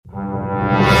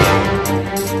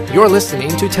You're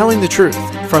listening to Telling the Truth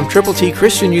from Triple T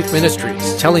Christian Youth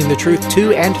Ministries, telling the truth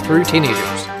to and through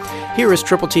teenagers. Here is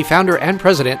Triple T founder and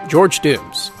president, George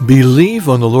Dooms. Believe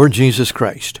on the Lord Jesus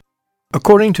Christ.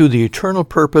 According to the eternal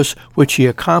purpose which he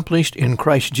accomplished in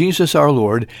Christ Jesus our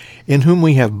Lord, in whom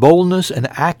we have boldness and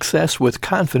access with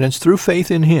confidence through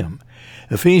faith in him.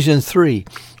 Ephesians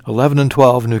 3:11 and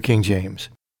 12, New King James.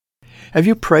 Have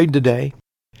you prayed today?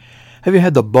 Have you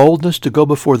had the boldness to go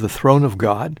before the throne of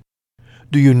God?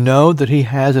 Do you know that he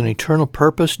has an eternal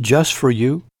purpose just for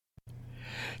you?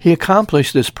 He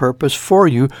accomplished this purpose for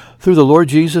you through the Lord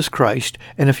Jesus Christ,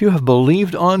 and if you have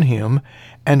believed on him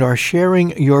and are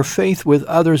sharing your faith with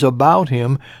others about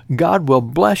him, God will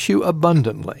bless you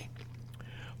abundantly.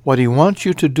 What he wants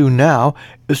you to do now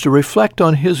is to reflect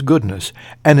on his goodness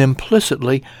and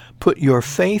implicitly put your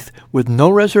faith with no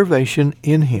reservation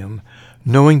in him,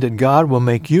 knowing that God will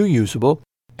make you usable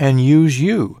and use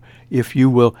you if you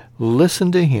will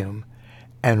listen to him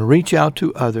and reach out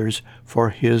to others for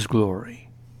his glory.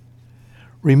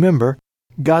 Remember,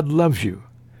 God loves you,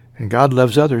 and God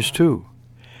loves others too,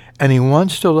 and he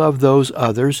wants to love those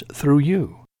others through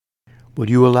you. Will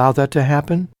you allow that to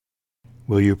happen?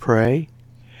 Will you pray?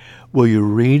 Will you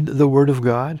read the Word of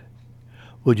God?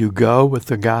 Will you go with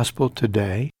the gospel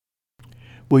today?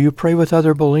 Will you pray with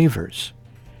other believers?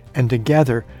 And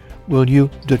together, will you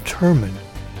determine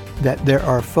that there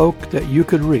are folk that you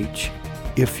could reach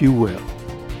if you will?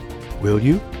 Will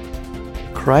you?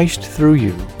 Christ through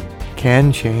you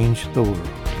can change the world.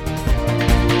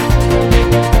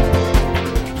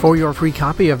 For your free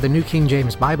copy of the New King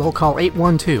James Bible, call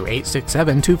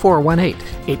 812-867-2418,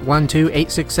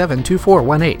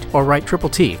 812-867-2418, or write Triple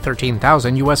T,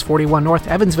 13,000 U.S. 41 North,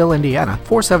 Evansville, Indiana,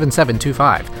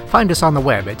 47725. Find us on the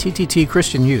web at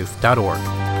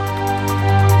tttchristianyouth.org.